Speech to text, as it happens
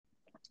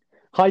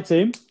Hi,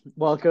 team.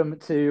 Welcome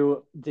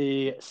to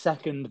the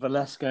second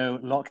Valesco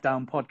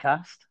lockdown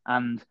podcast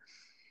and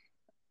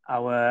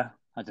our,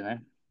 I don't know,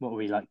 what were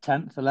we like,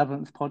 10th,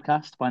 11th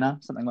podcast by now,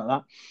 something like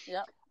that.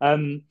 Yeah.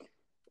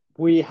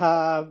 We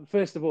have,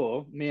 first of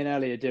all, me and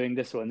Ellie are doing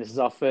this one. This is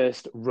our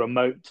first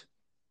remote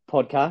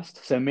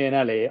podcast. So me and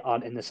Ellie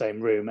aren't in the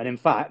same room. And in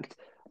fact,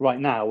 right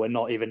now, we're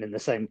not even in the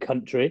same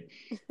country.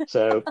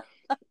 So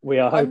we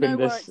are I'm hoping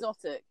nowhere this,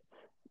 exotic.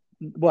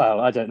 well,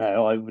 I don't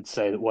know. I would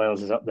say that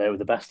Wales is up there with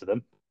the best of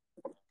them.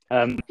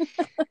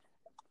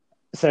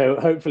 So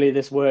hopefully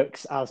this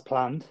works as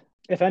planned.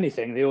 If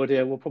anything, the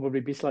audio will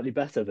probably be slightly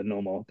better than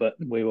normal, but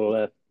we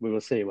will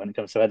see when it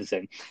comes to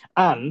editing.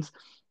 And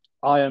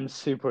I am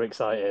super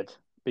excited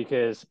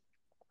because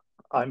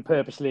I'm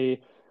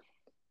purposely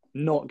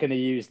not going to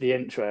use the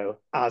intro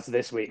as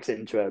this week's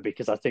intro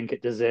because I think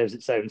it deserves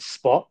its own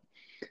spot.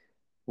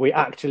 We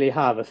actually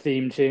have a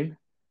theme tune.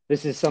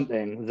 This is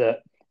something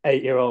that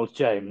 8-year-old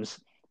James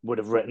would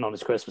have written on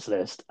his Christmas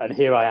list. And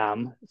here I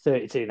am,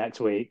 32 next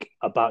week,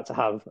 about to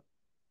have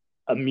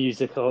a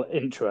musical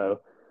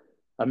intro,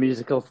 a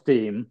musical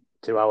theme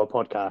to our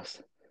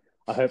podcast.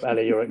 I hope,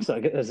 Ellie, you're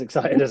as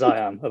excited as I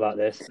am about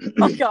this.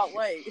 I can't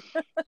wait.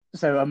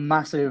 So a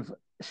massive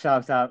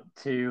shout out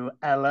to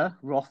Ella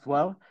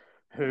Rothwell,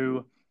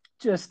 who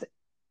just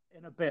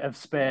in a bit of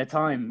spare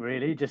time,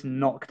 really, just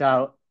knocked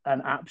out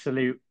an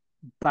absolute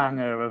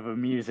banger of a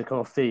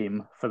musical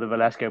theme for the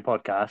Valesco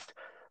podcast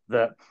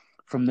that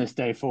from this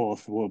day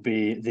forth will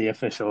be the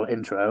official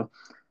intro.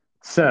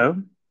 So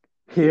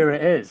here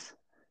it is.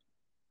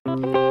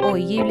 Or are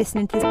you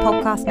listening to this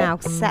podcast now?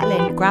 Settle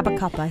in, grab a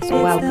cuppa, it's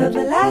all well good. The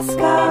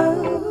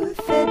Valesco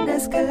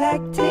Fitness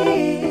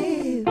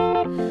Collective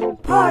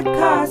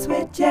podcast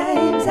with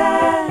James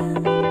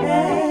and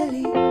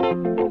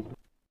Ellie.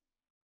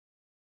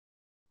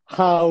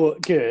 How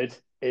good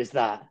is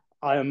that?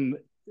 I am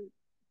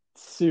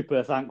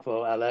super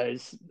thankful, Ella.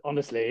 It's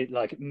honestly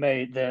like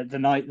made the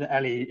night that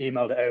Ellie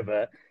emailed it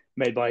over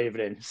made my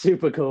evening.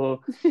 Super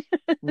cool,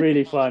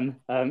 really fun.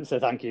 So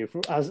thank you.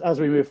 As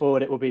we move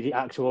forward, it will be the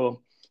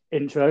actual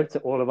intro to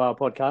all of our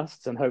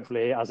podcasts, and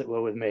hopefully, as it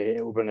will with me,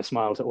 it will bring a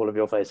smile to all of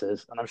your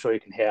faces. And I'm sure you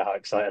can hear how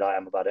excited I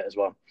am about it as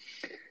well.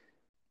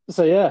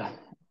 So yeah,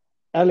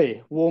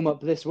 Ellie, warm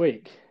up this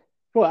week.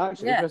 Well,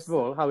 actually, Yes. First of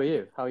all, how are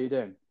you? How are you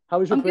doing? How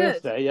was your I'm good.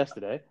 birthday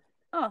yesterday?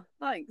 Oh,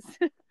 thanks.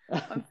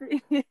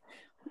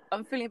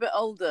 I'm feeling a bit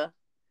older,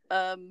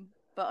 but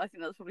I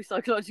think that's probably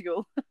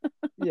psychological.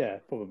 Yeah,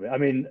 probably. I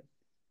mean,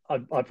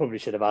 I probably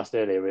should have asked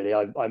earlier, really.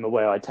 I'm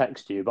aware I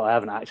texted you, but I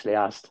haven't actually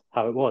asked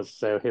how it was.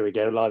 So here we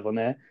go, live on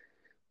there.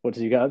 What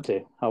did you get up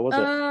to? How was it?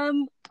 I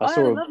I had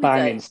saw a a lovely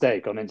banging day.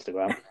 steak on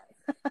Instagram.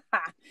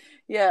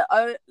 Yeah,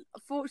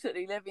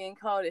 fortunately living in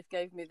Cardiff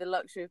gave me the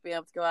luxury of being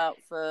able to go out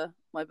for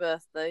my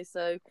birthday.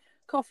 So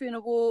coffee and a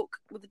walk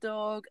with the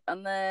dog,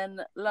 and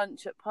then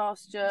lunch at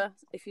pasture.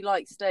 If you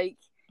like steak,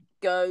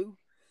 go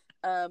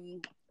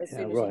as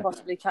soon as you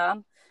possibly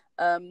can.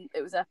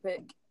 It was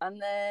epic,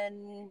 and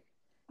then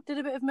did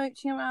a bit of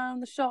mooching around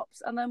the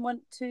shops, and then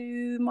went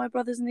to my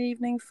brother's in the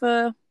evening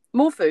for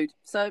more food.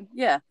 So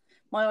yeah,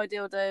 my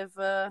ideal day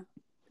of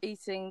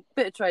eating,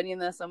 bit of training in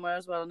there somewhere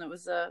as well, and it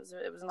was a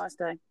nice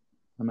day.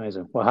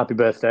 Amazing. Well, happy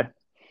birthday.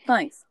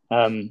 Thanks.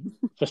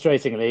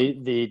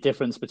 Frustratingly, the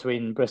difference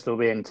between Bristol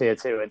being tier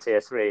 2 and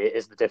tier 3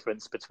 is the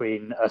difference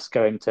between us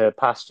going to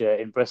pasture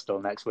in Bristol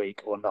next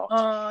week or not.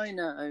 I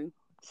know.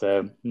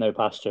 So no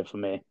pasture for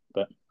me,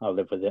 but I'll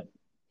live with it.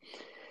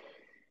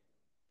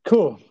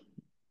 Cool.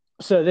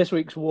 So this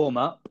week's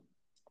warm-up,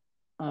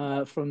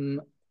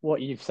 from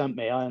what you've sent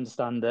me, I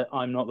understand that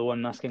I'm not the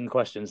one asking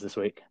questions this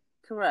week.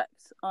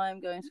 Correct. I'm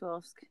going to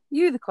ask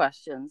you the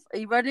questions. Are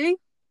you ready?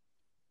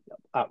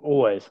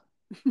 Always.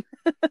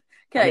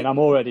 Okay. I mean, I'm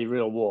already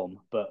real warm,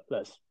 but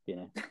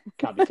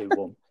can't be too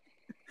warm.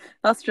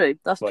 That's true.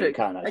 That's well, true. You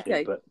can actually,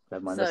 okay. But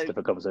never mind. That's a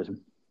different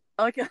conversation.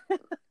 Okay.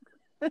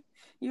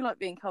 You like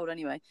being cold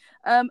anyway.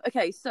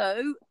 Okay,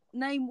 so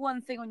name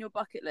one thing on your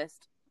bucket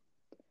list.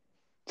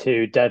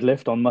 To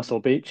deadlift on Muscle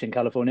Beach in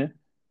California.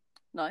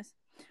 Nice.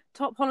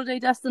 Top holiday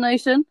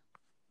destination?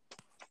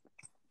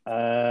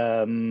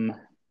 Hawaii.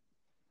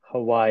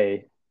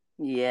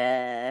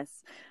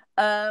 Yes.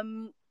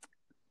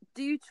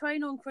 Do you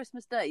train on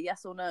Christmas Day?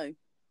 Yes or no?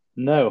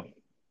 No.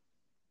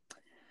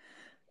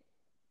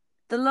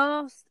 The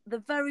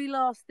very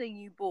last thing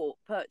you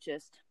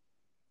purchased?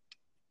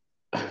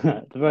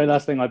 The very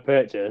last thing I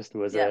purchased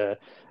was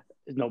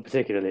not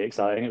particularly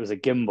exciting. It was a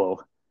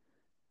gimbal.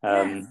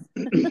 Yes.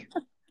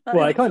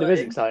 Well, it kind of is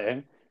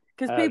exciting.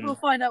 Because people will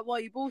find out why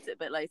you bought it a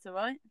bit later,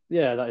 right?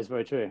 Yeah, that is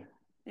very true.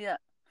 Yeah.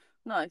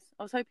 Nice.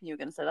 I was hoping you were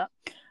going to say that.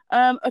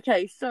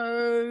 Okay,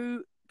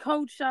 so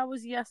cold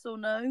showers, yes or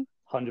no?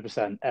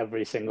 100%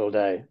 every single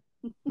day.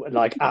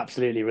 Like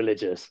absolutely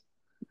religious.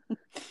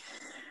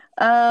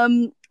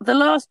 The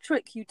last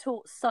trick you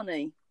taught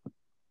Sonny?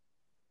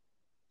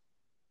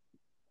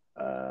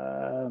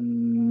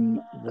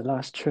 The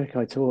last trick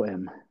I taught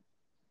him.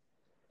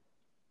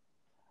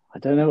 I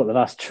don't know what the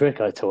last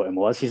trick I taught him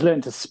was. He's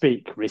learned to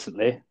speak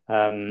recently.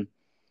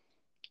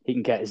 He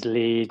can get his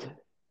lead.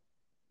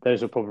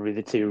 those are probably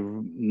the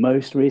two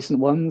most recent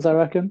ones, I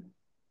reckon.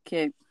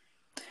 Cute.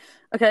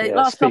 Okay, Yeah,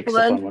 last couple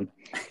Speak's a fun then.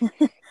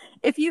 one.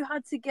 If you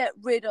had to get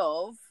rid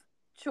of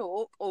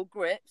chalk or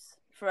grips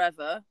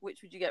forever,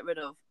 which would you get rid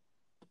of?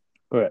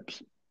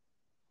 Grips.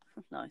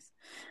 Nice.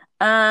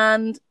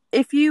 And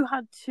if you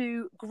had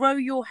to grow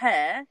your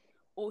hair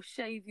or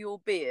shave your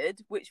beard,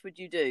 which would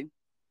you do?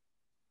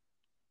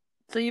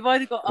 So you've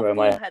either got a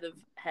full head of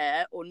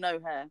hair or no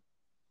hair.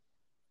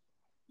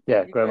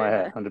 Yeah, grow my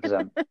hair,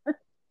 100%.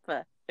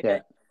 Fair. Okay. Yeah.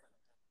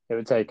 It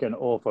would take an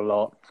awful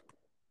lot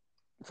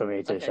for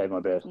me to shave my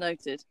beard.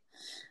 Noted.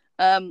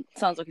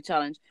 Sounds like a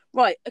challenge.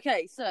 Right,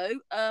 okay, so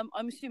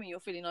I'm assuming you're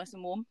feeling nice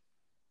and warm.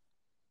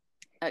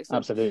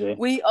 Excellent. Absolutely.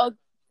 We are...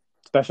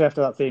 Especially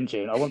after that theme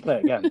tune. I won't play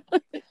it again.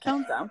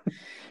 Calm down.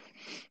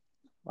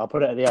 I'll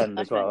put it at the end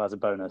as well as a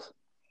bonus.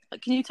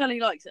 Can you tell he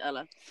likes it,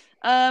 Ella?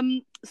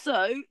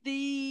 So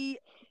the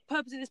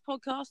purpose of this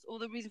podcast, or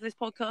the reason for this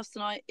podcast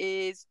tonight,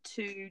 is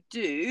to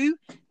do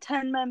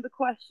 10-member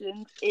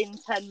questions in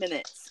 10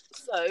 minutes.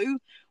 So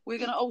we're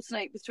going to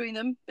alternate between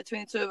the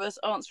two of us,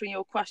 answering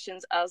your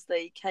questions as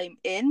they came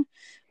in.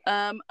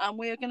 And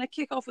we're going to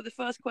kick off with the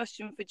first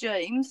question for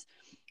James.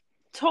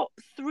 Top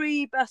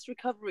 3 best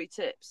recovery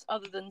tips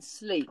other than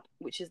sleep,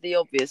 which is the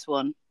obvious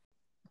one.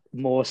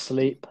 More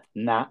sleep,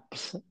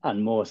 naps,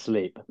 and more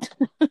sleep.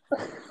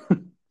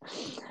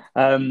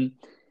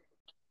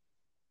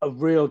 A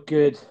real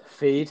good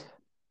feed.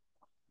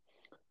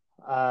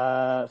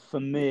 For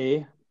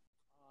me,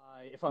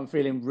 if I'm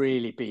feeling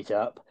really beat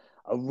up,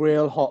 a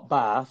real hot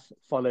bath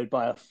followed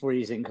by a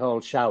freezing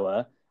cold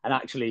shower, and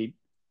actually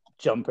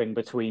jumping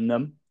between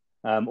them,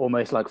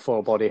 almost like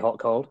full body hot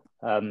cold.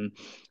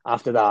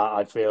 After that,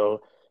 I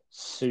feel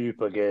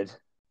super good.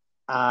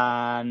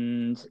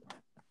 And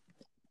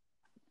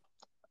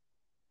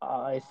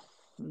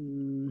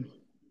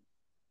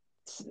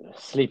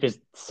sleep is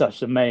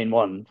such a main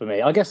one for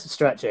me. I guess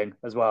stretching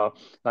as well,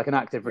 like an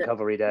active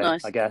recovery day.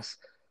 Nice. I guess.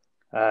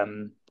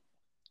 If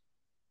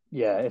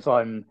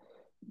I'm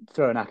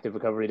through an active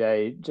recovery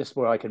day, just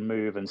where I can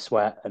move and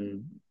sweat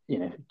and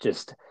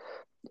just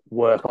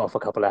work off a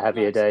couple of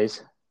heavier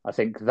days. I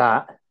think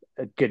that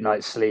a good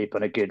night's sleep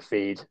and a good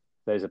feed.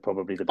 Those are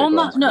probably the big ones.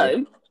 On that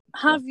note,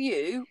 have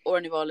you, or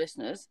any of our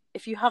listeners,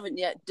 if you haven't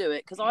yet, do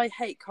it, because I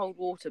hate cold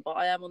water, but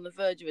I am on the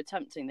verge of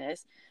attempting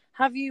this.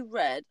 Have you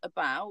read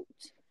about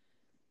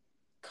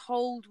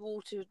cold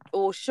water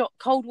shock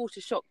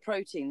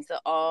proteins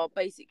that are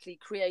basically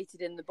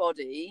created in the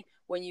body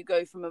when you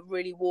go from a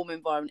really warm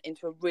environment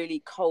into a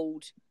really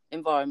cold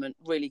environment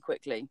really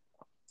quickly?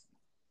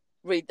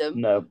 Read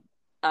them. No.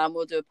 And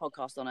we'll do a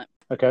podcast on it.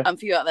 Okay. And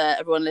for you out there,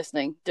 everyone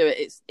listening, do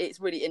it. It's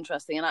really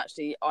interesting. And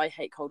actually, I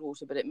hate cold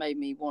water, but it made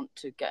me want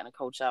to get in a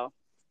cold shower.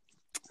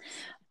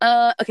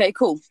 Okay,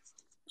 cool.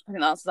 I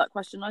think that answers that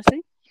question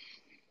nicely.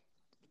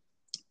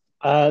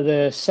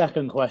 The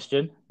second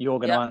question you're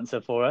going to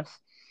answer for us,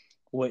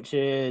 which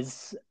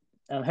is,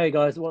 hey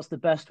guys, what's the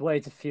best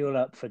way to fuel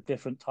up for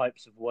different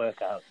types of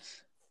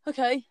workouts?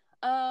 Okay.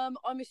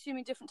 I'm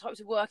assuming different types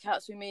of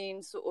workouts, we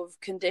mean sort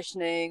of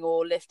conditioning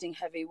or lifting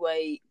heavy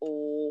weight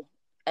or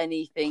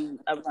anything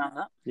around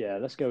that. Yeah,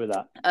 let's go with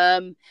that.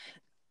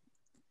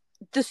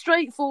 The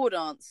straightforward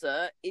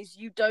answer is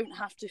you don't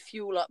have to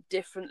fuel up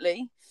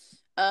differently.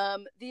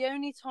 The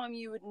only time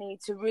you would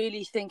need to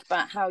really think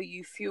about how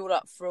you fuel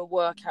up for a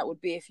workout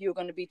would be if you're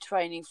going to be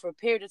training for a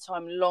period of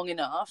time long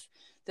enough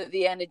that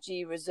the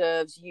energy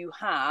reserves you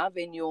have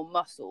in your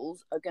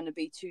muscles are going to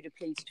be too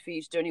depleted for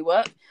you to do any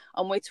work.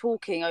 And we're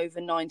talking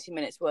over 90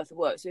 minutes worth of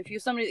work. So if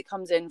you're somebody that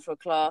comes in for a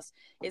class,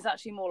 it's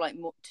actually more like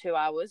 2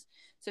 hours.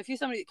 So if you're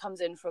somebody that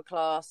comes in for a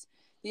class,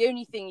 the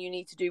only thing you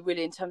need to do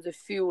really in terms of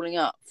fueling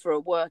up for a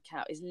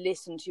workout is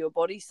listen to your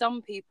body.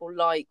 Some people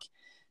like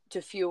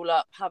to fuel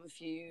up, have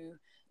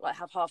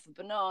half a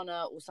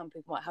banana, or some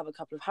people might have a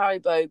couple of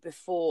Haribo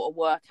before a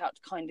workout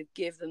to kind of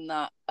give them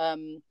that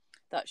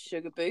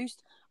sugar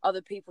boost.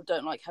 Other people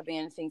don't like having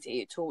anything to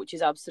eat at all, which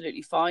is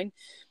absolutely fine.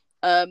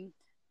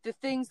 The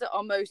things that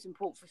are most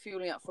important for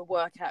fueling up for a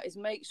workout is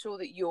make sure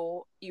that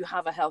you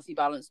have a healthy,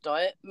 balanced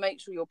diet, make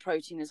sure your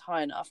protein is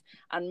high enough,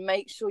 and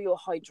make sure your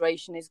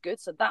hydration is good.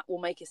 So that will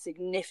make a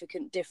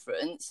significant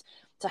difference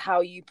to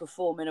how you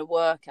perform in a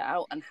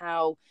workout, and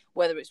how,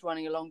 whether it's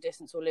running a long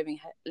distance or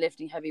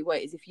lifting heavy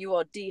weights, if you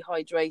are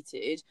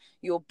dehydrated,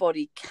 your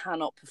body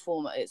cannot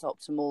perform at its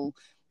optimal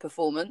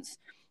performance.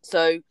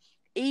 So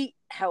eat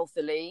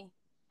healthily,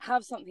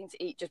 have something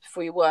to eat just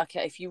before you work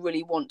out if you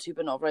really want to,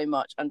 but not very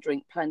much, and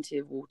drink plenty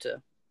of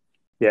water.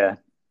 Yeah,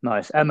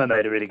 nice. Emma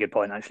made a really good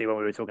point, actually, when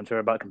we were talking to her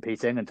about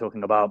competing and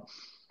talking about,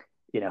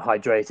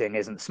 hydrating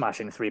isn't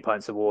smashing 3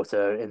 pints of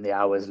water in the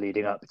hours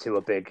leading up to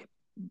a big,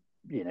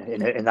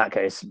 in that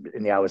case,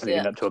 in the hours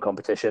leading up to a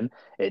competition.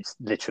 It's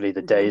literally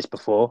the days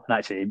before. And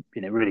actually,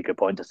 really good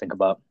point to think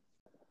about.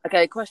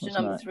 Okay, question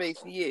number 3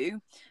 for you.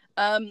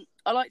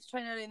 I like to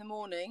train early in the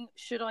morning.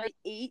 Should I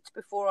eat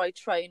before I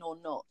train or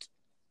not?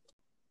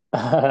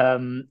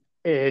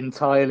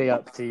 Entirely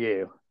up to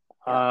you.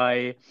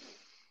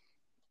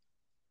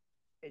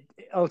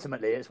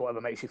 Ultimately, it's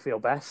whatever makes you feel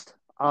best.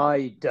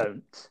 I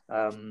don't.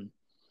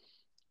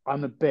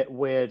 I'm a bit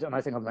weird, and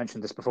I think I've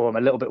mentioned this before. I'm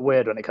a little bit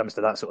weird when it comes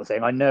to that sort of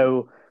thing. I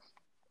know,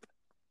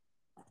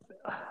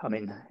 I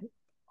mean,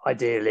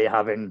 ideally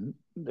having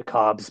the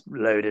carbs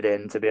loaded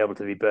in to be able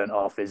to be burnt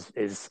off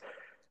is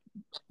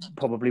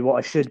probably what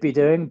I should be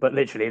doing. But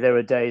literally, there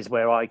are days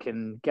where I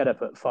can get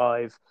up at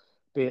 5,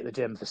 be at the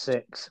gym for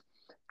 6,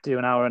 do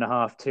an hour and a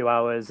half, 2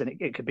 hours, and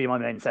it could be my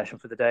main session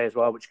for the day as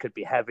well, which could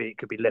be heavy, it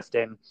could be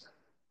lifting.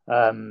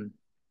 And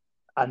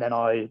then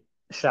I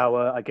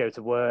shower, I go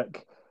to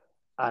work,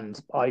 and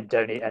I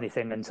don't eat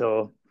anything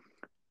until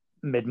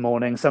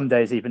mid-morning. Some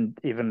days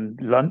even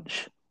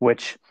lunch,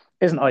 which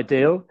isn't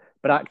ideal,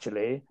 but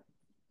actually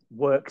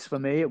works for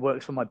me. It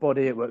works for my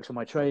body. It works for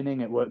my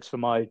training. It works for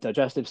my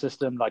digestive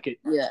system. Like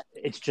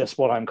it's just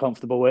what I'm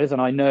comfortable with.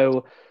 And I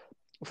know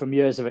from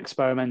years of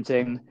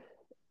experimenting,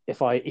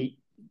 if I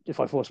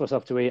force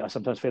myself to eat, I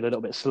sometimes feel a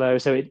little bit slow.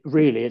 So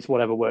it's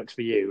whatever works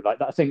for you. Like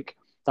that, I think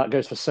that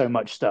goes for so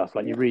much stuff.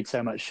 Like you read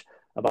so much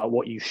about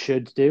what you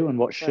should do and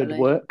what should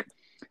work,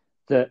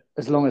 that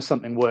as long as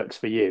something works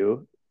for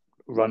you,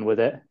 run with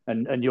it,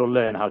 and you'll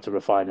learn how to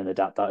refine and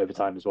adapt that over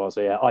time as well.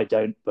 So yeah, I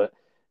don't, but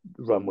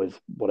run with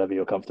whatever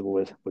you're comfortable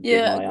with would be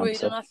my agreed.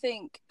 answer. And I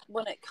think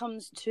when it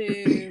comes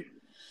to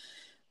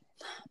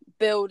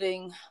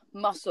building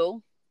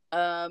muscle,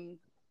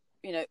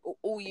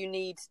 all you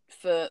need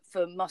for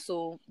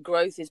muscle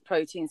growth is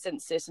protein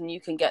synthesis, and you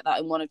can get that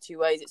in one of two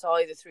ways. It's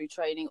either through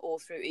training or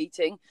through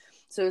eating.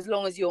 So as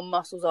long as your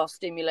muscles are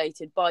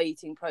stimulated by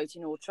eating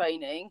protein or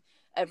training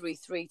every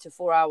 3 to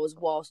 4 hours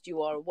whilst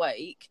you are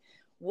awake,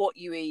 what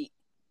you eat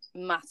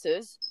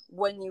matters.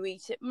 When you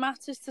eat it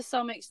matters to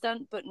some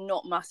extent, but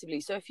not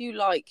massively. So if you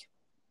like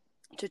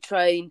to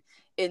train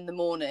in the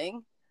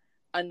morning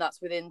and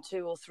that's within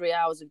 2 or 3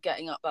 hours of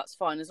getting up, that's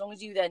fine. As long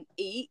as you then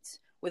eat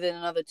within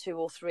another 2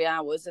 or 3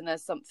 hours and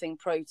there's something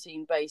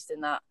protein based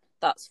in that,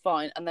 that's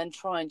fine. And then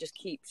try and just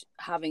keep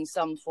having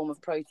some form of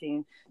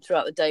protein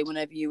throughout the day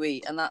whenever you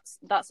eat. And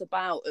that's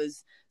about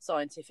as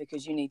scientific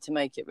as you need to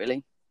make it,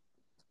 really.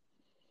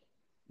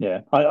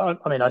 Yeah, I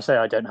mean, I say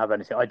I don't have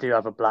anything. I do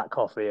have a black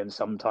coffee and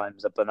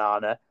sometimes a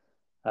banana,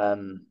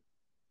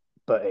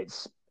 but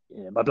it's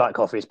my black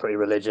coffee is pretty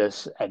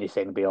religious.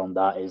 Anything beyond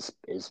that is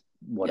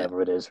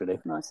whatever it is, really.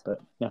 Nice. But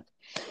yeah,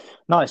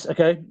 nice.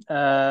 Okay.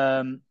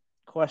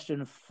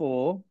 Question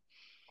 4: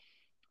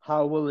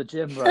 how will the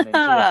gym run in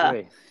Tier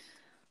 3?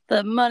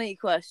 The money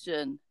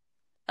question.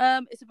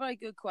 It's a very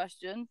good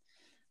question.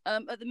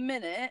 At the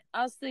minute,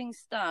 as things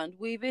stand,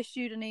 we've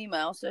issued an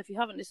email. So if you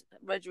haven't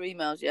read your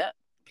emails yet,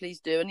 please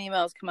do. An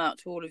email's come out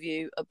to all of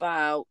you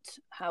about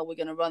how we're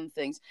going to run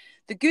things.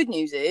 The good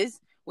news is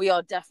we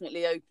are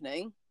definitely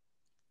opening.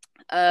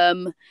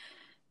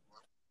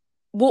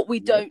 What we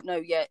don't know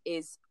yet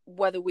is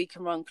whether we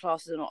can run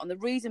classes or not. And the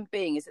reason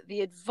being is that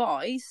the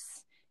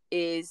advice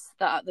is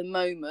that at the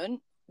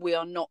moment we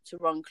are not to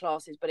run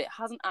classes, but it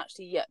hasn't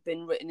actually yet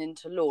been written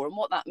into law. And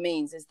what that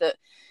means is that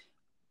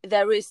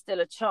there is still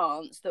a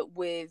chance that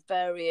with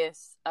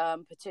various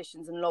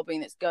petitions and lobbying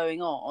that's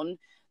going on,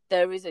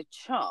 there is a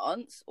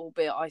chance,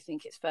 albeit I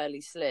think it's fairly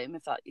slim,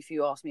 if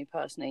you ask me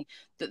personally,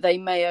 that they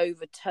may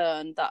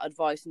overturn that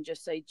advice and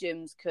just say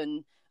gyms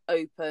can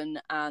open,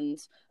 and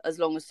as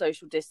long as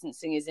social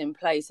distancing is in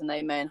place and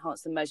they may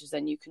enhance the measures,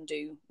 then you can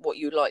do what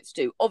you'd like to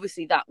do.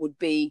 Obviously, that would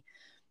be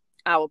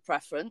our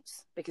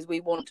preference because we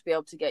want to be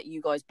able to get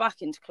you guys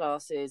back into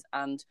classes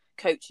and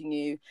coaching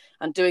you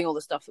and doing all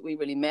the stuff that we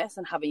really miss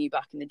and having you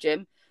back in the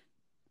gym.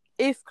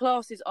 If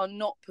classes are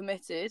not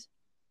permitted,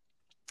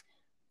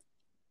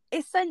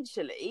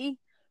 essentially,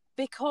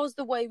 because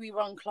the way we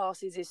run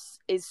classes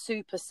is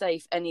super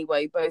safe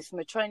anyway, both from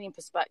a training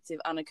perspective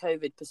and a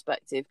COVID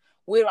perspective,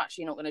 we're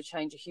actually not going to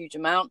change a huge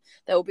amount.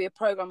 There will be a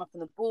program up on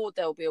the board.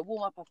 There will be a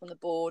warm-up up on the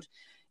board.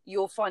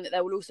 You'll find that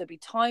there will also be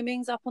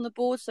timings up on the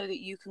board so that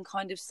you can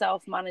kind of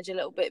self-manage a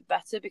little bit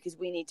better because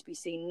we need to be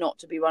seen not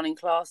to be running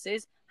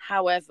classes.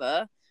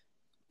 However,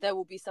 there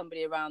will be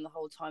somebody around the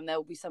whole time. There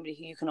will be somebody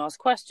who you can ask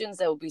questions.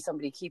 There will be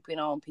somebody keeping an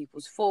eye on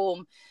people's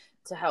form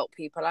to help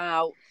people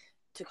out,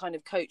 to kind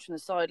of coach from the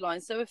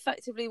sidelines. So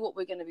effectively what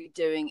we're going to be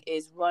doing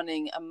is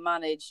running a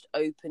managed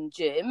open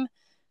gym.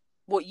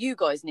 What you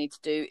guys need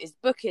to do is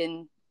book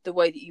in the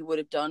way that you would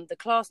have done. The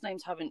class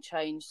names haven't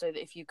changed, so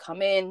that if you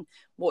come in,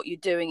 what you're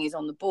doing is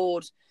on the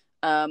board.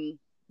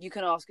 You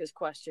can ask us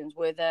questions.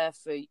 We're there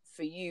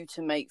for you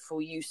to make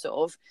full use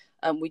of.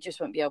 We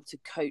just won't be able to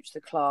coach the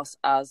class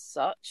as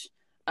such.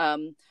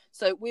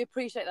 So we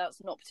appreciate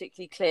that's not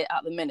particularly clear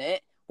at the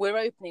minute. We're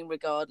opening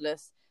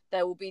regardless.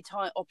 There will be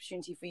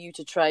opportunity for you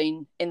to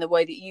train in the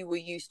way that you were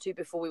used to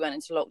before we went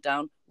into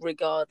lockdown,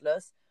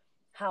 regardless.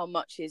 How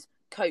much is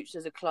coached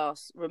as a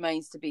class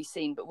remains to be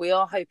seen, but we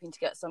are hoping to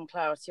get some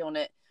clarity on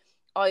it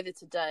either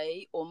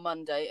today or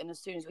Monday, and as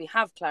soon as we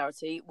have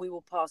clarity, we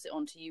will pass it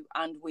on to you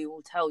and we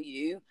will tell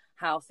you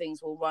how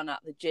things will run at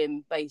the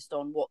gym based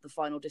on what the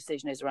final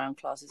decision is around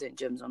classes in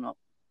gyms or not.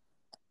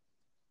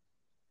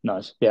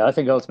 Nice. Yeah, I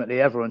think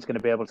ultimately everyone's going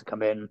to be able to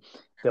come in.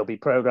 There'll be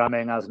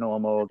programming as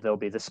normal. There'll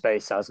be the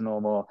space as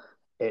normal.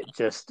 It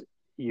just,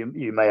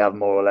 you may have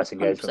more or less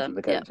engagement from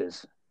the 100%, yeah.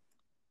 coaches.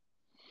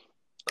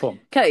 Cool.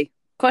 Okay,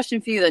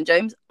 question for you then,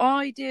 James.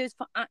 Ideas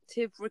for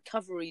active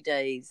recovery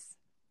days?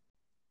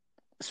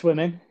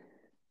 Swimming,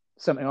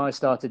 something I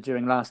started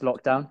during last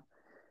lockdown.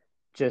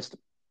 Just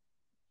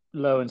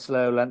low and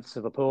slow lengths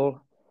of a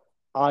pool.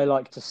 I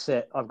like to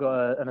sit. I've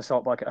got an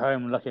assault bike at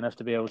home. I'm lucky enough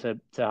to be able to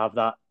have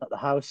that at the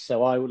house.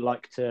 So I would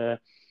like to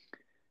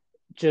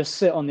just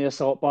sit on the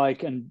assault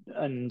bike and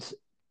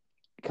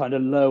kind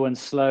of low and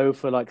slow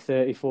for like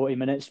 30, 40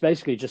 minutes.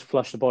 Basically just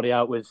flush the body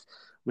out with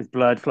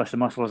blood, flush the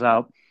muscles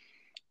out.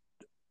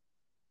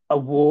 A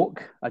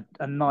walk,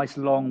 a nice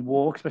long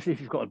walk, especially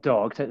if you've got a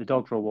dog. Take the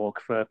dog for a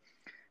walk for,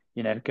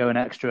 go an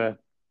extra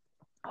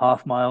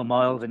half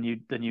mile than you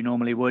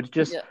normally would.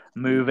 Just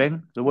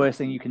moving. The worst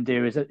thing you can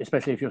do is,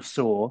 especially if you're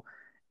sore,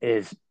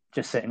 is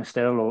just sitting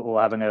still or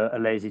having a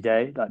lazy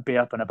day. Like, be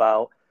up and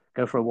about,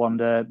 go for a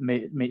wander,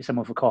 meet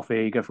someone for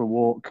coffee, go for a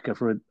walk, go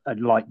for a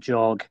light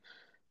jog.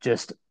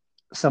 Just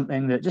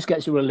something that just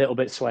gets you a little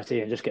bit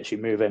sweaty and just gets you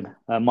moving.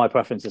 My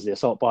preference is the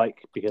assault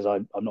bike because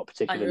I'm not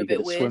particularly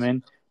good at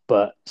swimming,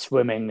 but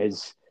swimming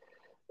is,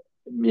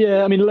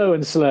 low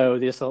and slow.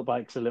 The assault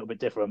bike's a little bit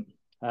different.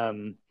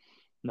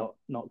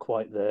 Not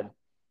quite the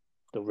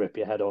rip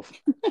your head off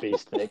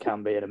beast that it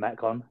can be in a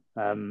Metcon.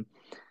 But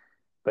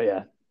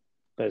yeah,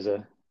 those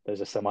are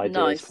some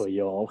ideas for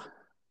y'all.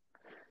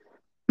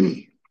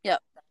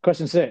 Yep.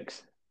 Question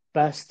 6: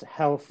 best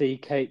healthy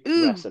cake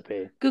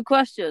recipe. Good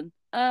question.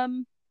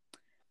 There's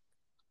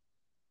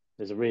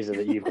a reason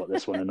that you've got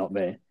this one and not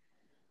me,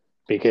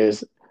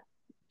 because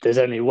there's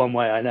only one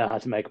way I know how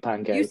to make a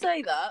pancake. You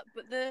say that,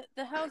 but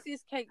the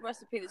healthiest cake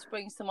recipe that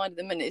springs to mind at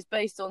the minute is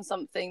based on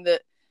something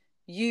that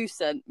you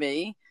sent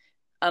me,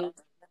 and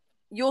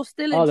you're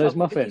still in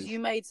trouble because you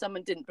made some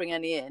and didn't bring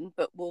any in,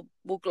 but we'll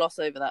gloss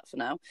over that for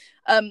now.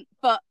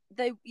 But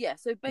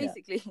so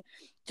basically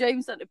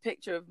James sent a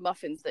picture of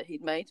muffins that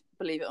he'd made,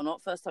 believe it or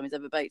not, first time he's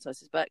ever baked, I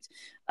suspect.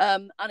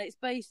 And it's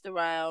based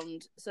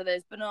around, so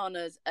there's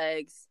bananas,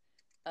 eggs,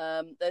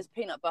 there's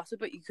peanut butter,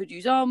 but you could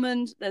use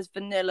almond, there's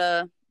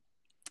vanilla,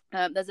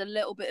 there's a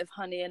little bit of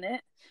honey in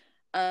it,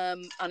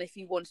 and if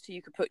you wanted to,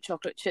 you could put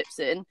chocolate chips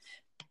in.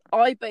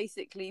 I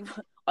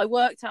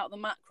worked out the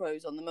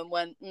macros on them and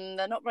went,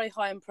 they're not very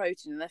high in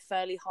protein and they're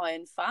fairly high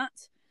in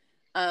fat.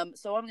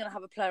 So I'm going to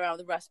have a play around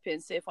with the recipe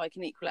and see if I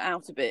can equal it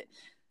out a bit,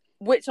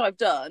 which I've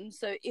done.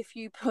 So if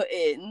you put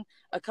in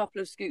a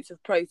couple of scoops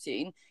of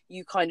protein,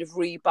 you kind of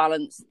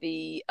rebalance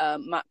the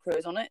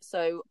macros on it.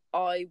 So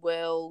I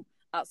will,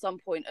 at some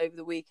point over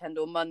the weekend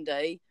or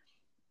Monday,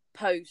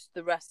 post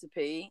the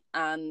recipe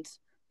and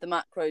the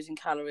macros and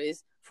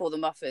calories for the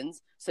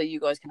muffins so you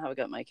guys can have a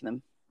go at making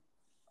them.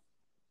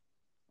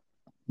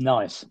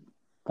 Nice.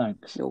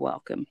 Thanks. You're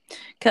welcome.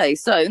 Okay,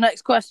 so the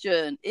next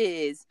question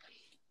is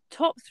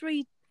top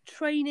 3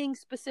 training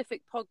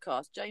specific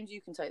podcasts. James, you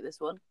can take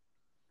this one.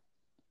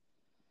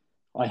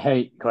 I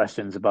hate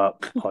questions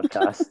about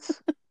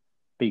podcasts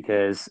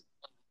because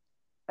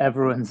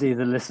everyone's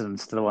either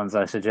listens to the ones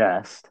I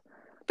suggest.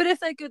 But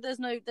if they're good, there's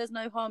no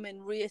harm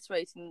in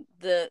reiterating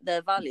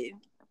their value.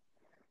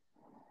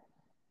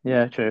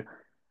 Yeah, true.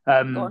 Go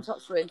on, top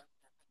 3.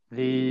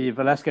 The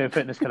Valesco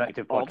Fitness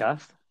Collective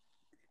podcast.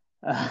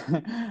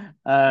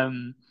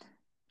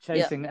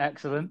 Chasing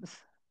Excellence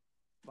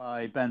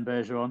by Ben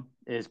Bergeron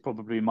is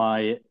probably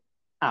my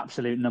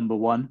absolute number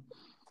 1.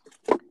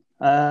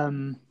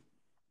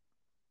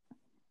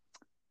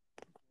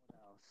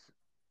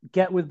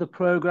 Get with the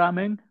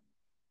Programming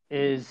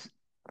is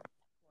quite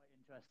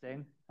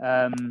interesting.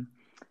 Chase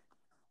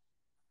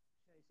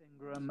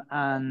Ingram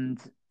and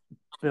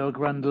Bill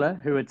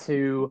Grundler, who are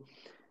two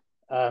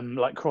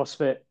like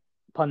CrossFit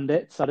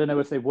pundits. I don't know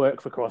if they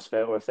work for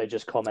CrossFit or if they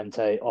just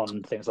commentate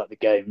on things like the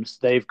games.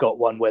 They've got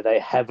one where they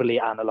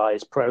heavily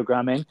analyze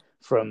programming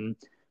from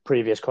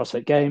previous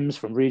CrossFit games,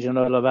 from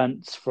regional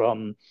events,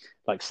 from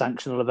like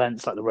sanctional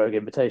events like the Rogue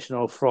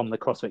Invitational, from the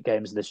CrossFit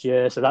Games this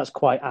year. So that's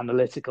quite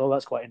analytical.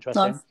 That's quite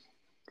interesting. Nice.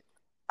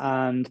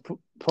 And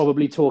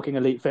probably talking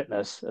elite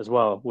fitness as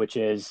well, which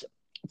is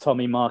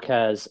Tommy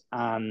Marquez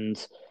and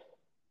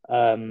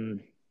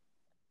Sean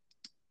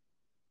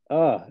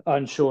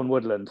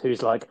Woodland,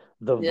 who's like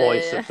the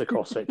voice of the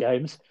CrossFit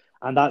Games.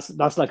 And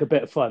that's like a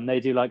bit of fun.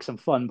 They do like some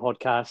fun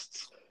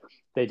podcasts.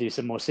 They do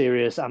some more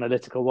serious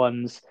analytical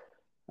ones.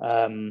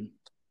 Probably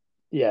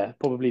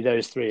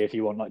those 3 if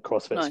you want like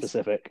CrossFit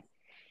specific.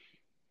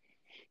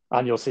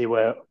 And you'll see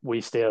where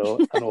we steal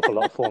an awful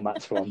lot of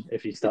formats from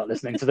if you start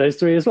listening to those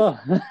 3 as well.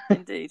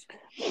 Indeed.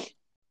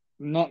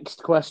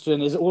 Next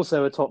question is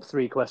also a top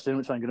 3 question,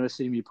 which I'm going to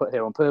assume you put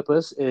here on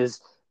purpose,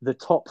 is the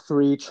top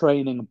 3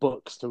 training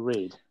books to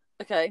read.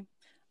 Okay.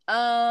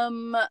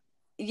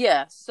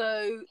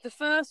 So the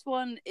first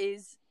one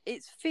is,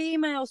 it's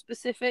female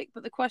specific,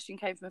 but the question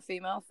came from a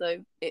female,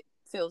 so it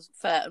feels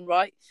fair and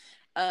right.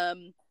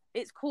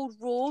 It's called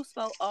Roar,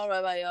 spelled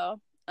ROAR.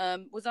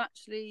 Was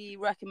actually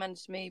recommended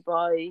to me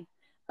by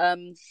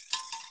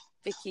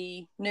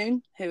Vicky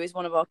Noon, who is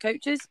one of our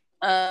coaches.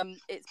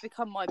 It's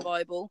become my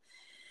Bible.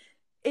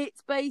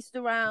 It's based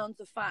around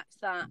the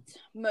fact that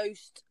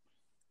most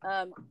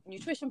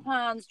nutrition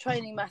plans,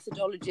 training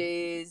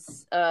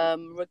methodologies,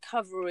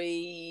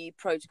 recovery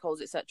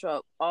protocols,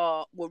 etc.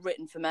 were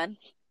written for men.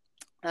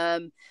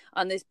 And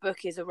this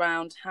book is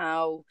around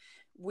how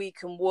we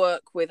can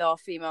work with our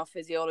female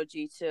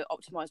physiology to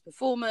optimize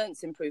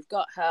performance, improve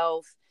gut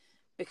health,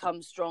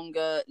 become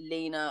stronger,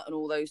 leaner, and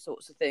all those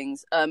sorts of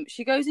things.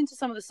 She goes into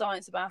some of the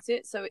science about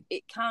it, so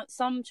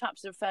some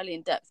chapters are fairly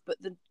in depth, but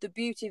the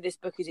beauty of this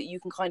book is that you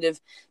can kind of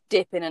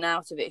dip in and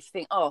out of it. If you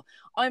think, oh,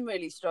 I'm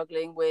really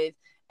struggling with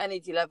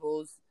energy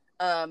levels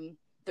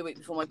the week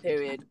before my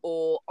period,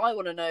 or I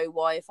want to know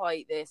why if I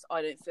eat this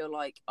I don't feel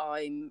like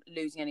I'm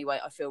losing any weight,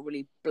 I feel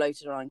really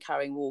bloated and I'm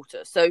carrying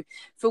water. So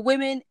for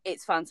women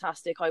it's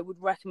fantastic. I would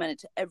recommend it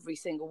to every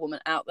single woman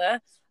out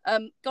there.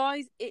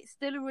 Guys, it's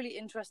still a really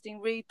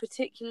interesting read,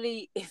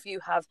 particularly if you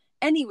have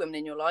any women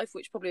in your life,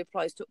 which probably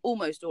applies to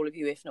almost all of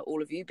you, if not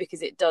all of you,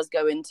 because it does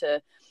go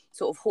into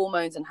sort of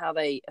hormones and how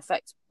they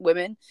affect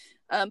women.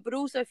 But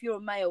also if you're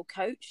a male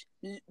coach,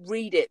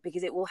 read it,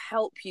 because it will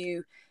help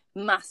you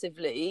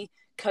massively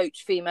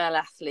coach female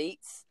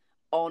athletes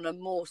on a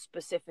more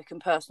specific and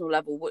personal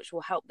level, which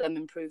will help them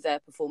improve their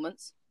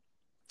performance.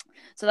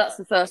 So that's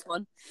the first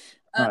one.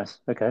 Nice.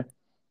 Okay.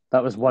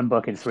 That was one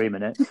book in 3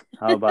 minutes.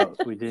 How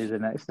about we do the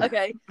next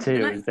okay. two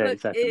the in 30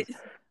 seconds?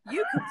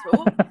 You can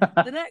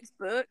talk. The next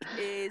book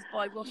is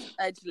by Ross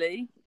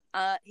Edgley.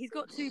 He's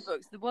got 2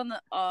 books. The one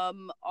that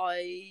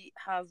I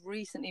have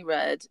recently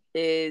read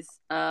is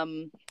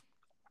oh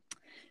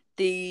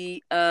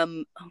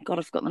God,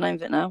 I've forgotten the name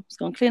of it now. It's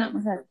gone clean up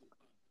my head.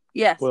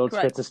 Yes, World's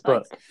correct. Fittest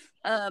Book.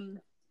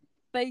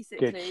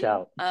 Basically, good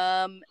shout.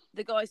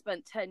 The guy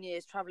spent 10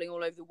 years traveling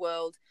all over the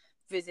world,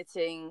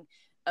 visiting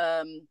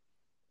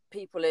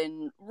people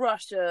in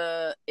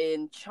Russia,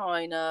 in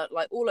China,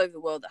 like all over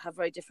the world that have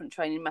very different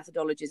training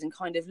methodologies, and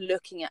kind of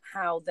looking at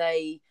how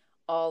they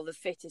are the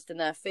fittest in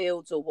their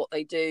fields or what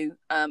they do.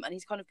 And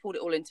he's kind of pulled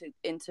it all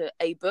into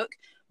a book.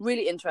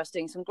 Really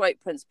interesting, some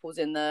great principles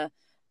in there.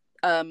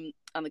 And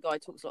the guy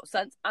talks a lot of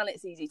sense, and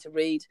it's easy to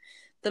read.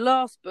 The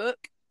last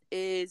book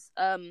is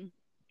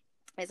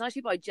it's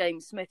actually by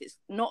James Smith. It's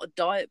not a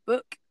diet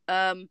book.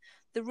 The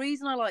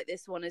reason I like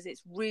this one is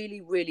it's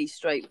really, really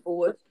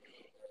straightforward.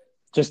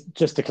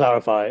 Just to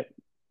clarify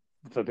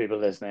for people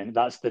listening,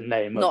 that's the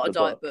name not of the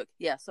book. Not a diet book.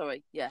 Yeah,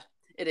 sorry. Yeah,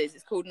 it is.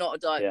 It's called Not a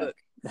Diet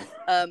Book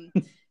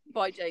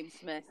by James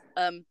Smith.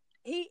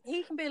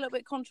 He can be a little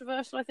bit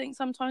controversial, I think,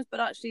 sometimes, but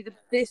actually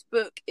this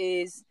book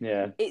is,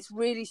 it's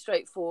really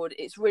straightforward.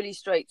 It's really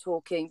straight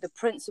talking. The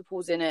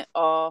principles in it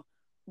are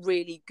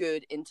really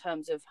good in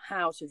terms of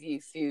how to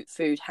view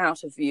food, how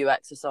to view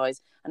exercise,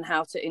 and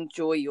how to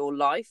enjoy your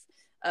life.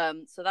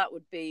 So that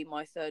would be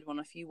my third one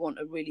if you want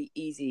a really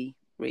easy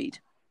read.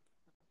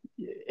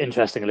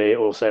 Interestingly, it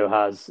also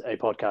has a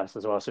podcast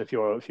as well. So if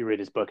you read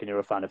his book and you're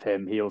a fan of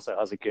him, he also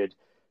has a good,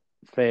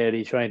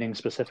 fairly training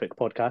specific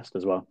podcast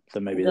as well. So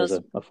maybe there's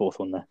a fourth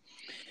one there.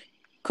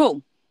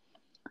 Cool.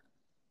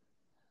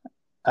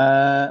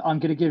 I'm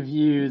going to give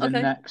you the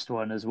next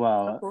one as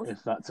well,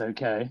 if that's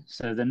okay.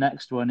 So the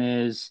next one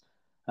is,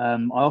 I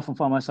often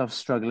find myself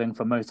struggling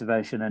for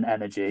motivation and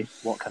energy.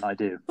 What can I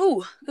do?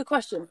 Oh, good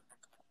question.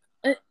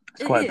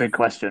 It's quite a big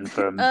question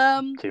from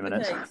 2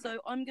 minutes. Okay, so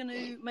I'm going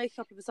to make a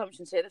couple of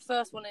assumptions here. The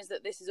first one is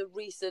that this is a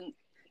recent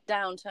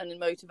downturn in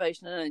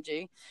motivation and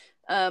energy,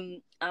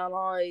 and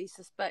I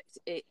suspect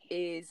it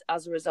is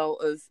as a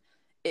result of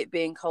it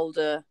being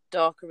colder,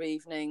 darker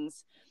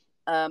evenings.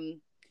 The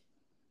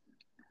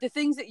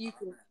things that you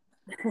can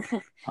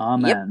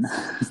Amen.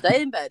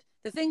 Stay in bed.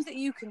 The things that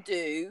you can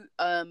do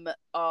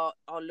are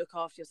look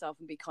after yourself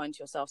and be kind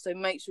to yourself. So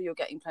make sure you're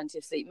getting plenty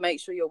of sleep,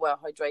 make sure you're well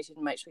hydrated,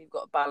 and make sure you've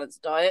got a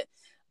balanced diet.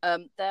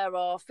 There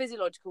are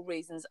physiological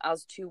reasons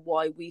as to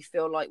why we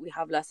feel like we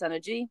have less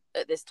energy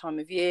at this time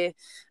of year.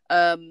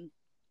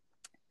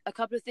 A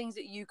couple of things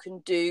that you can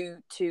do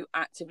to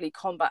actively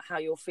combat how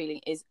you're feeling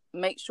is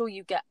make sure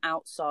you get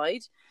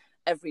outside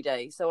every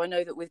day. So I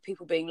know that with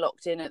people being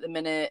locked in at the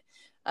minute,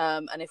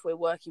 and if we're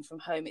working from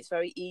home, it's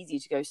very easy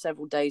to go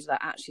several days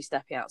without actually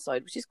stepping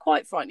outside, which is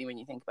quite frightening when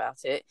you think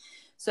about it.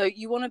 So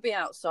you want to be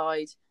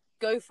outside,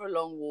 go for a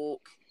long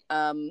walk,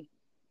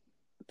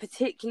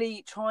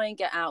 particularly try and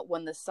get out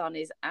when the sun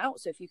is out.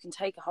 So if you can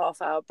take a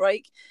half-hour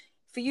break,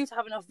 for you to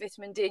have enough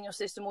vitamin D in your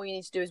system, all you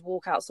need to do is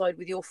walk outside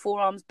with your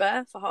forearms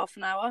bare for half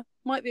an hour.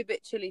 Might be a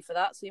bit chilly for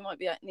that, so you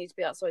might need to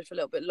be outside for a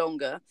little bit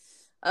longer.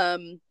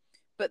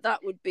 But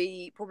that would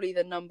be probably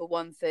the number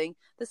one thing.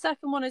 The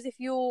second one is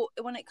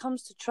when it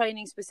comes to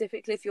training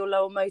specifically, if you're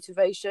low on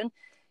motivation,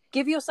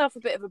 give yourself a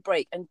bit of a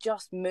break and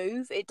just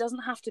move. It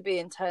doesn't have to be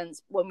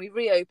intense. When we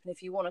reopen,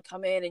 if you want to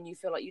come in and you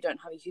feel like you don't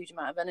have a huge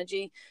amount of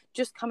energy,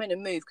 just come in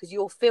and move, because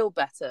you'll feel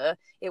better.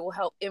 It will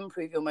help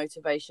improve your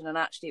motivation, and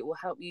actually it will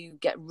help you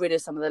get rid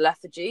of some of the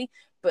lethargy.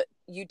 But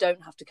you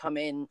don't have to come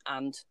in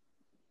and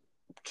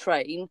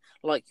train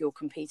like you're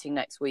competing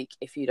next week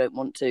if you don't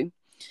want to.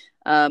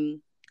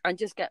 And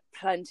just get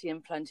plenty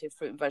of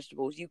fruit and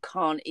vegetables. You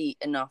can't eat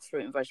enough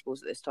fruit and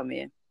vegetables at this time of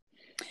year.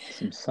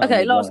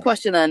 Okay, last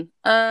question then.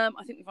 I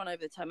think we've run over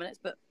the 10 minutes,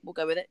 but we'll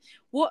go with it.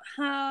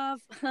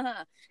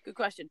 Good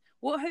question.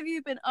 What have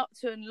you been up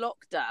to in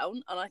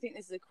lockdown? And I think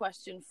this is a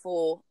question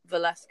for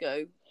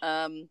Velasco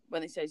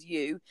when it says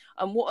you.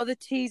 And what are the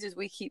teasers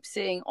we keep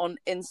seeing on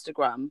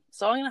Instagram?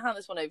 So I'm going to hand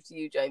this one over to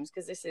you, James,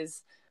 because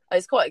it's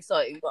quite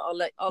exciting, but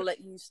I'll let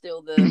you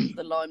steal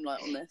the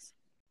limelight on this.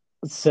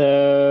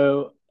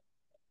 So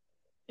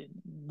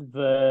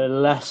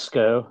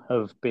Velasco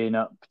have been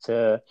up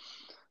to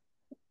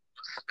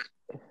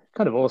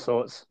kind of all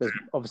sorts. There's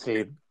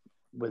obviously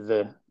with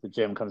the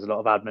gym comes a lot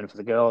of admin for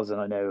the girls, and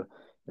I know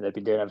they've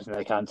been doing everything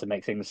they can to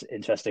make things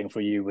interesting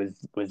for you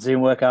with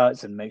Zoom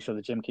workouts and make sure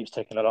the gym keeps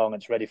ticking along.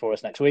 It's ready for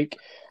us next week.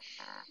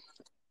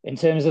 In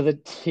terms of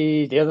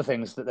the other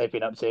things that they've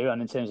been up to,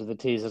 and in terms of the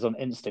teasers on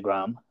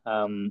Instagram,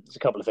 there's a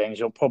couple of things.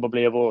 You'll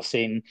probably have all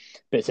seen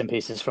bits and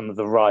pieces from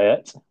the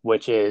Riot,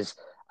 which is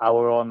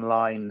our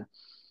online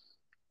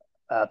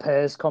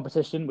pairs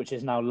competition, which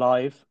is now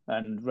live,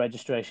 and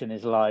registration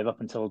is live up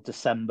until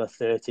December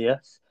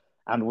 30th.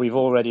 And we've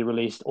already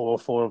released all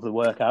 4 of the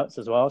workouts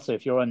as well. So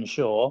if you're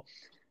unsure,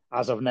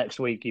 as of next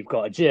week, you've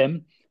got a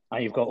gym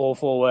and you've got all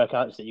 4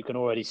 workouts that you can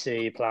already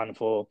see, plan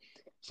for.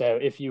 So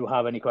if you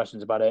have any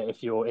questions about it,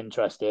 if you're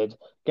interested,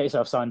 get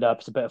yourself signed up.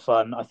 It's a bit of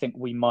fun. I think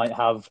we might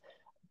have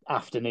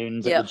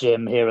afternoons at the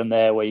gym here and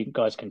there where you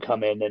guys can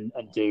come in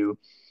and do,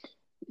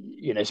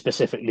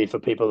 specifically for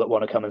people that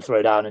want to come and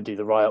throw down and do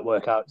the Riot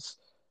workouts.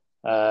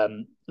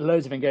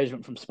 Loads of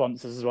engagement from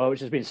sponsors as well, which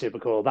has been super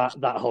cool.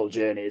 That whole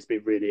journey has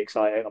been really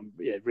exciting. I'm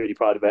really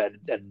proud of it,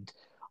 and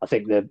I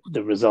think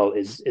the result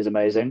is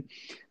amazing.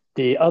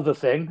 The other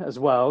thing as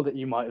well that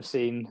you might have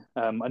seen,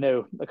 I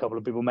know a couple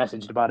of people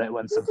messaged about it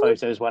when some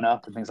photos went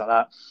up and things like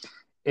that,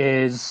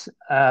 is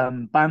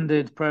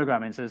banded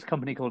programming. So there's a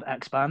company called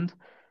Expand,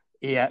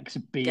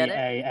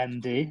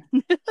 EXBAND.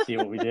 See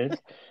what we did?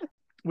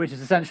 Which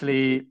is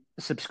essentially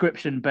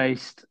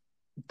subscription-based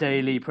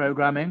daily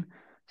programming.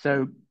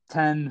 So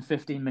 10,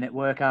 15-minute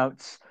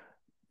workouts,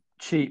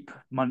 cheap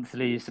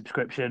monthly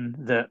subscription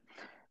that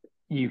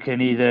you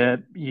can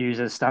either use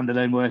as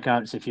standalone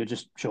workouts if you're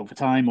just short for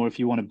time, or if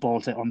you want to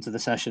bolt it onto the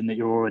session that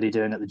you're already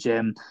doing at the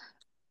gym.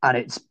 And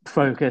it's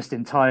focused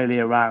entirely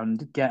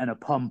around getting a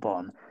pump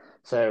on.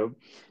 So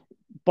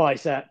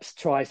biceps,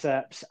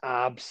 triceps,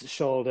 abs,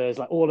 shoulders,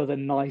 like all of the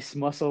nice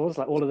muscles,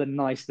 like all of the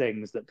nice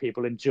things that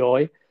people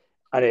enjoy.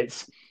 And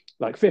it's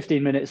like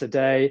 15 minutes a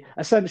day,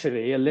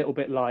 essentially a little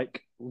bit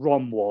like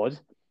ROMWOD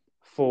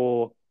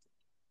for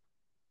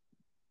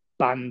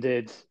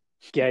banded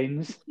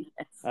games,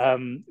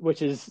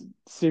 which is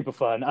super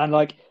fun. And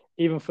like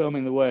even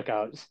filming the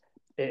workouts,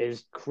 it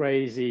is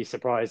crazy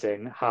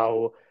surprising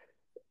how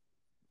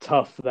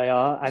tough they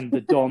are. And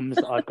the DOMs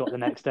that I've got the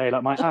next day,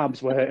 like my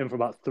abs were hurting for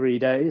about 3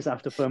 days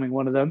after filming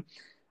one of them.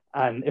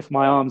 And if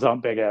my arms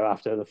aren't bigger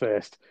after the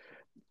first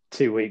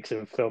 2 weeks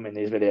of filming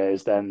these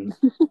videos, then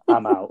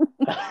I'm out.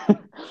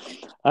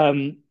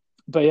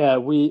 But yeah,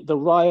 the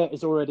Riot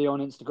is already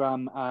on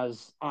Instagram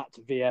as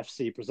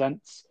 @VFC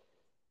Presents.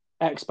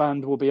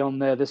 Expand will be on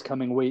there this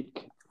coming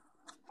week.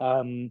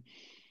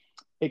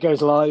 It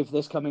goes live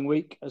this coming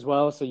week as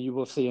well, so you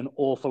will see an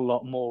awful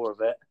lot more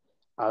of it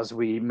as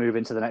we move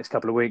into the next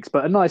couple of weeks.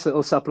 But a nice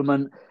little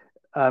supplement,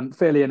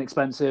 fairly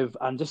inexpensive,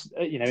 and just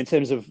in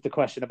terms of the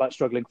question about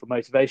struggling for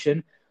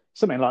motivation,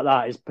 something like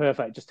that is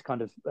perfect just to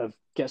kind of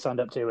get signed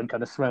up to and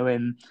kind of throw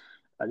in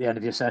at the end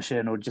of your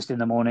session or just in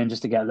the morning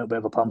just to get a little bit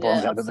of a pump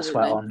on, get a bit of a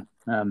sweat on.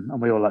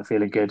 And we all like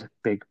feeling good,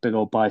 big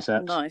old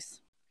biceps.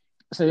 Nice.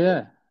 So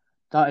yeah,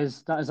 that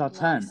is our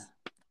 10.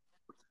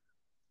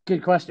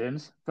 Good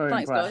questions. Very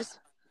Thanks, impressed.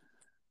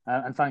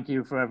 And thank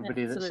you for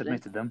everybody that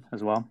submitted them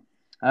as well.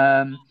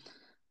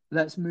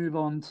 Let's move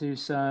on to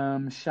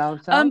some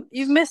shout outs.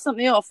 You've missed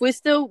something off. We're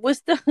still do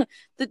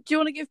you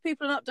want to give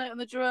people an update on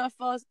the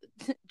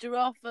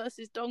giraffe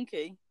versus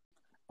donkey?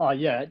 Oh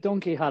yeah,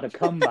 donkey had a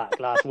comeback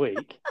last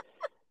week.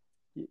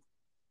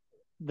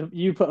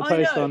 You put a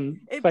post on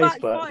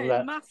Facebook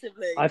that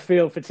massively. I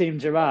feel for Team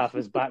Giraffe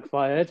has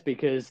backfired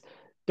because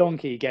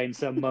donkey gained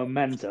some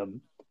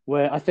momentum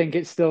where I think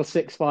it's still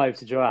 6-5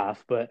 to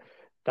Giraffe, but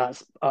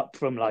that's up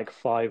from like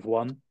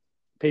 5-1.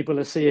 People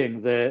are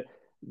seeing the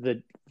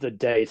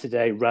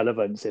day-to-day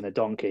relevance in a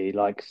donkey,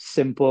 like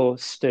simple,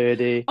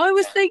 sturdy. I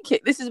was thinking,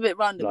 this is a bit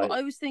random, but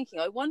I was thinking,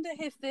 I wonder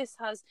if this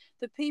has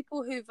the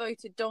people who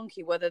voted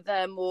donkey, whether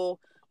they're more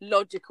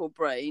logical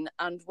brain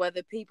and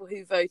whether people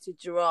who voted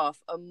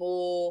giraffe are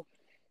more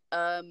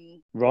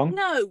wrong.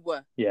 No,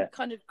 yeah,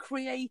 kind of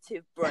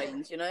creative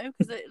brains,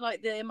 because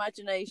like the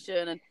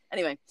imagination. And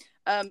anyway,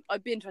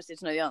 I'd be interested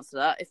to know the answer to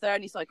that. If there are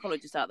any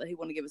psychologists out there who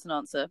want to give us an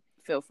answer,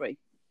 feel free.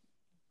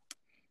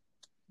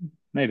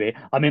 Maybe.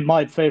 I mean,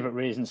 my favourite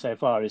reason so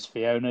far is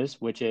Fiona's,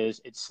 which is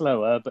it's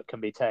slower but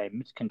can be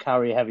tamed, can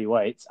carry heavy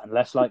weights, and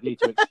less likely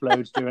to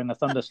explode during a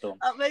thunderstorm.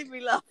 That made me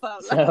laugh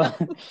out loud.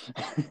 So,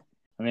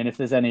 I mean, if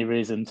there's any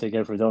reason to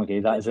go for a donkey,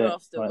 that is it.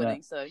 Still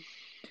winning, so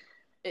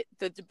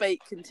the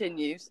debate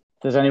continues.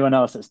 If there's anyone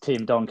else that's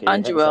Team Donkey,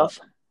 and giraffe.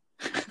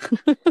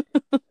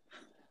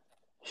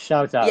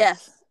 Shout out.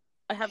 Yes,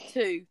 I have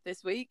 2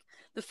 this week.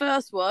 The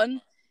first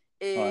one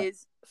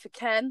is for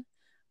Ken.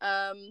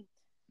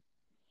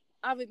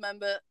 Avid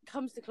member,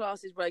 comes to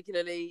classes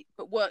regularly,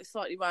 but works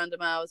slightly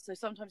random hours. So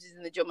sometimes he's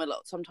in the gym a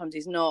lot, sometimes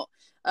he's not.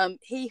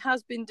 He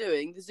has been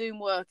doing the Zoom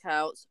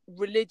workouts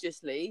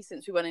religiously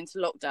since we went into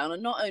lockdown.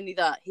 And not only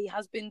that, he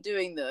has been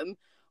doing them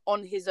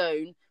on his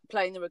own,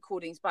 playing the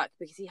recordings back,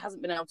 because he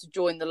hasn't been able to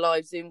join the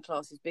live Zoom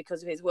classes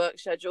because of his work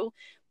schedule.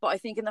 But I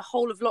think in the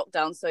whole of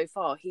lockdown so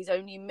far, he's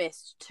only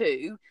missed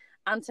 2.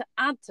 And to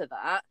add to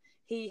that,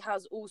 he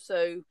has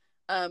also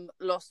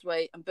lost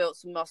weight and built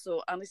some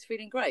muscle and is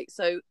feeling great.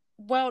 So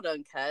well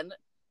done, Ken.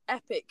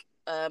 Epic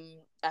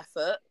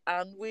effort,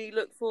 and we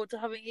look forward to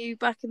having you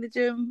back in the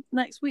gym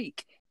next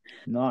week.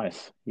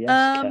 Nice.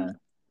 Yes, Ken.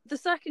 The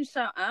second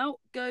shout out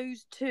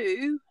goes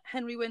to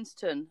Henry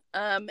Winston.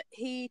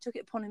 He took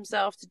it upon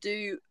himself to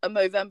do a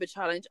Movember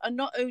challenge, and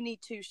not only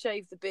to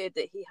shave the beard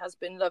that he has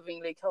been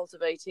lovingly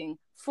cultivating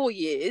for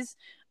years,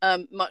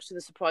 much to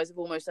the surprise of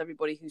almost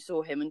everybody who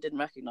saw him and didn't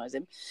recognise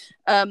him.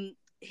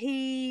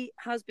 He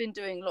has been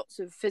doing lots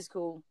of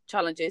physical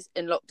challenges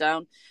in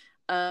lockdown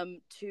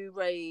to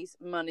raise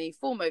money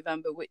for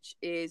Movember, which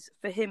is,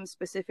 for him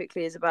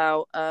specifically, is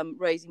about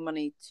raising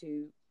money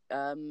to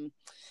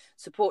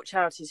support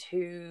charities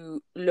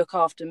who look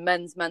after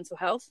men's mental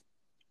health.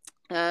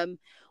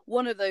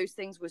 One of those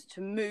things was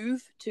to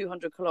move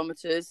 200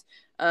 kilometers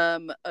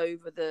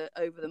over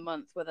the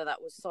month, whether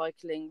that was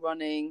cycling,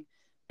 running,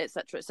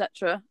 etc.,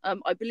 etc.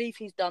 I believe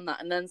he's done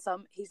that, and then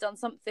some. He's done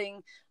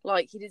something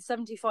like he did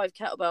 75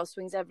 kettlebell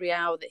swings every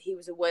hour that he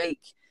was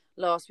awake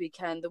last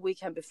weekend. The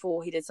weekend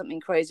before, he did something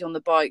crazy on the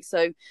bike.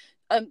 So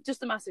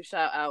just a massive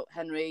shout out,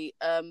 Henry.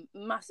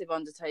 Massive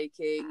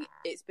undertaking.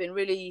 It's been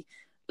really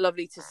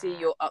lovely to see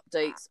your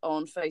updates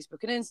on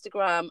Facebook and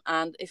Instagram,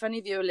 and if any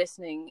of you are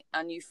listening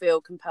and you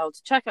feel compelled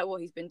to check out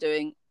what he's been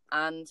doing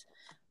and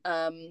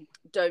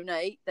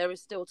donate, there is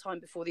still time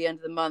before the end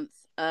of the month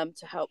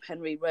to help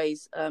Henry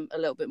raise a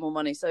little bit more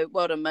money. So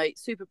well done, mate.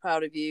 Super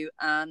proud of you,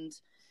 and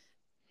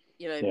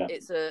you know,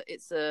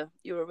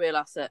 you're a real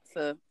asset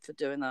for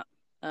doing that.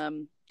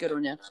 Good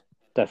on you.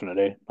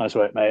 Definitely. Nice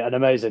work, mate. An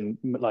amazing,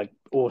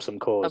 awesome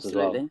cause.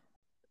 Absolutely. As well.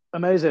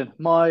 Amazing.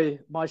 My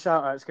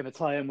shout out is going to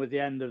tie in with the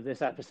end of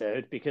this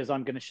episode, because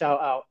I'm going to shout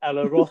out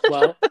Ella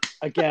Rothwell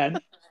again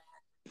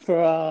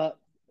for our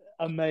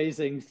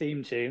amazing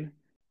theme tune.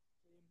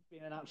 It's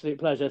been an absolute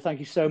pleasure. Thank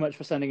you so much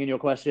for sending in your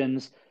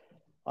questions.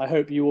 I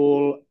hope you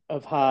all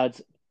have had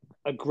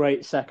a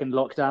great second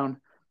lockdown.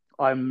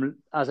 I'm,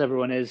 as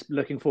everyone is,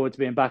 looking forward to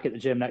being back at the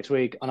gym next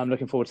week, and I'm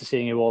looking forward to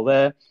seeing you all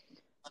there.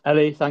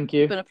 Ellie, thank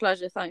you. It's been a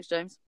pleasure. Thanks,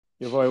 James.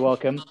 You're very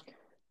welcome.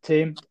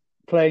 Team,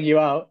 playing you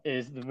out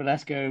is the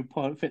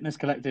Valesco Fitness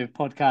Collective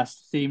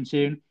podcast theme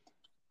tune.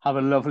 Have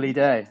a lovely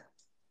day.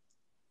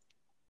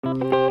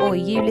 Or are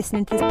you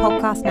listening to this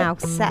podcast now?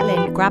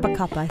 Settle in, grab a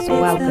cuppa. It's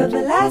well good. The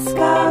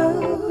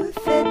Valesco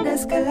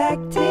Fitness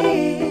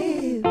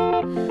Collective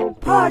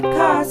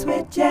podcast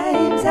with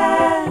James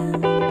and